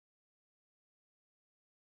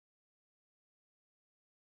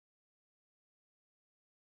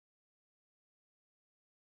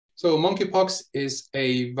So monkeypox is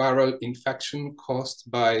a viral infection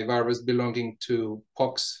caused by virus belonging to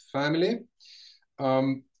pox family.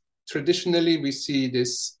 Traditionally, we see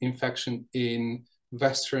this infection in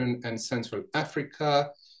Western and Central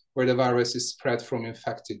Africa, where the virus is spread from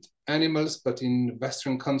infected animals, but in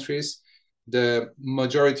Western countries, the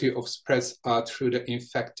majority of spreads are through the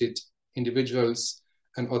infected individuals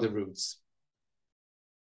and other routes.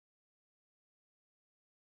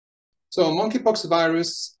 So monkeypox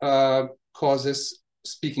virus causes,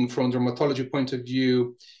 speaking from dermatology point of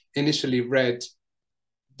view, initially red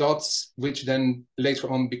dots, which then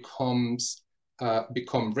later on become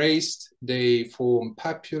raised. They form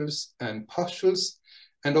papules and pustules,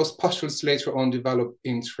 and those pustules later on develop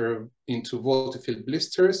into water-filled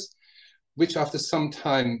blisters, which after some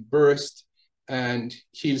time burst and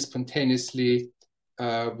heal spontaneously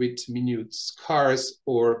with minute scars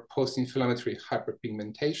or post-inflammatory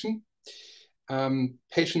hyperpigmentation.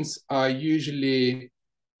 Patients are usually,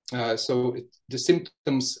 the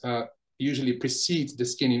symptoms usually precede the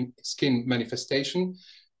skin manifestation,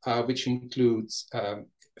 which includes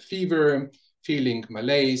fever, feeling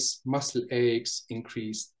malaise, muscle aches,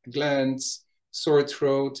 increased glands, sore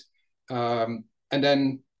throat, and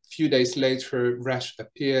then a few days later, rash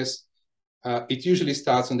appears. It usually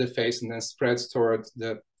starts on the face and then spreads toward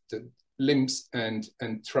the limbs and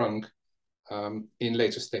trunk in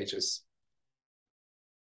later stages.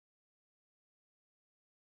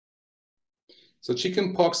 So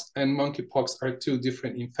chickenpox and monkeypox are two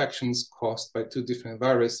different infections caused by two different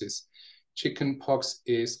viruses. Chickenpox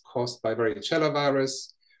is caused by varicella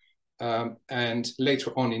virus, and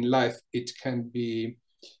later on in life, it can be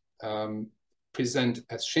present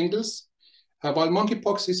as shingles, while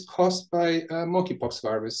monkeypox is caused by monkeypox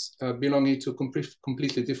virus belonging to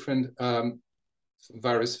completely different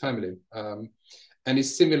virus family, and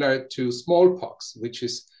is similar to smallpox, which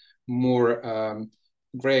is more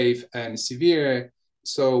grave and severe.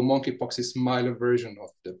 So monkeypox is a milder version of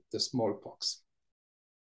the smallpox.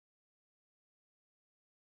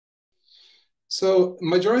 So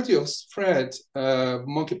majority of spread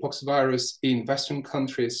monkeypox virus in Western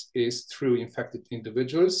countries is through infected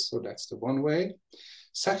individuals. So that's the one way.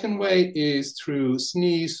 Second way is through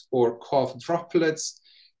sneeze or cough droplets,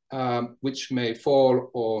 which may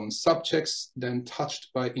fall on subjects then touched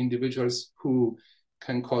by individuals who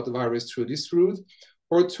can cause the virus through this route.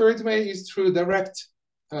 Or third way is through direct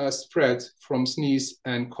spread from sneeze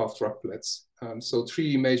and cough droplets. So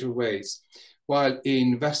three major ways. While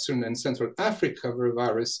in Western and Central Africa, where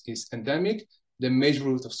virus is endemic, the major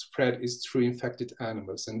route of spread is through infected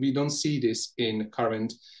animals. And we don't see this in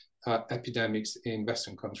current epidemics in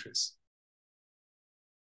Western countries.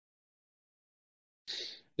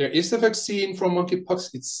 There is a vaccine for monkeypox.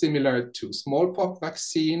 It's similar to smallpox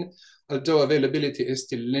vaccine, although availability is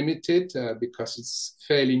still limited because it's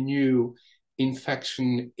fairly new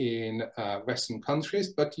infection in Western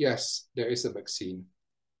countries. But yes, there is a vaccine.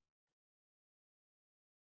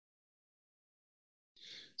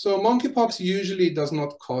 So monkeypox usually does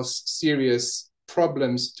not cause serious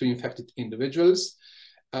problems to infected individuals.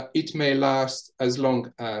 It may last as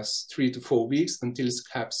long as 3 to 4 weeks until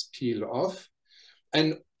scabs peel off.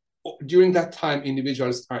 And during that time,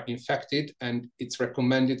 individuals are infected, and it's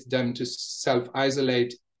recommended them to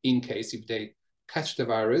self-isolate in case if they catch the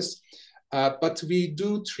virus. But we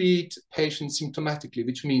do treat patients symptomatically,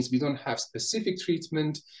 which means we don't have specific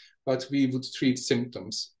treatment, but we would treat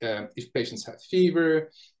symptoms. If patients have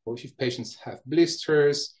fever, or if patients have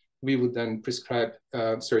blisters, we would then prescribe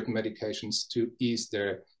certain medications to ease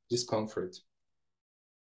their discomfort.